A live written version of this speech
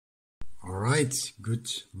Alright, good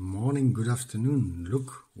morning, good afternoon.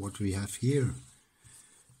 Look what we have here.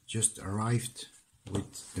 Just arrived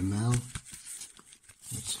with the mail.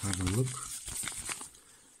 Let's have a look.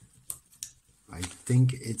 I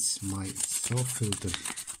think it's my saw filter.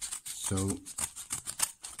 So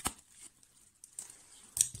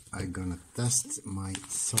I'm gonna test my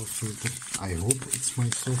saw filter. I hope it's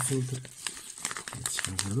my saw filter. Let's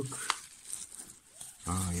have a look.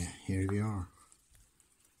 Ah yeah, here we are.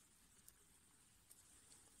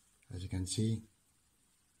 As you can see,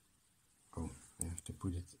 oh, I have to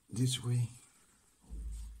put it this way,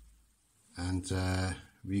 and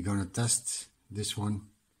we're gonna test this one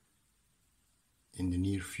in the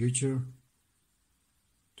near future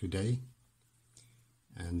today,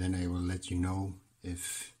 and then I will let you know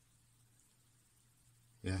if,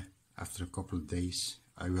 yeah, after a couple of days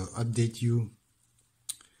I will update you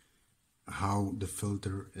how the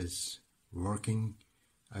filter is working.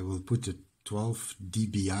 I will put a 12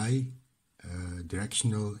 dBi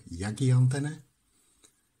directional Yagi antenna,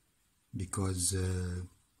 because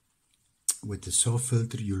with the saw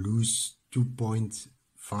filter you lose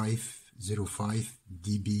 2.505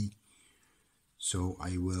 dB, so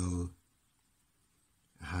I will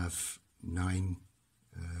have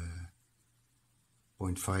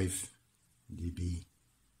 9.5 dB.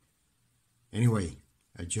 Anyway,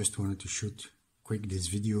 I just wanted to shoot quick this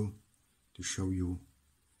video to show you.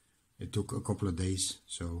 It took a couple of days,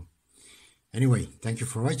 so anyway, thank you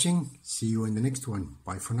for watching. See you in the next one.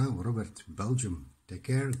 Bye for now. Robert, Belgium. Take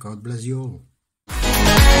care. God bless you all.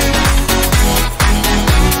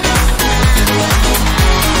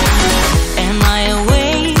 Am I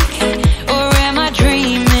awake or am I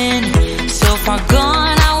dreaming? So far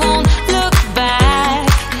gone, I won't look back.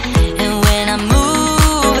 And when I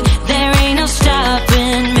move, there ain't no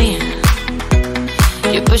stopping me.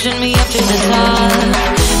 You're pushing me up to the top.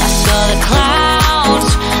 The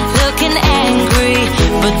clouds looking angry,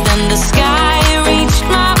 but then the sky reached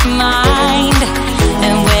my mind,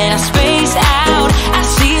 and when I space out I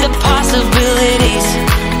see the possibilities.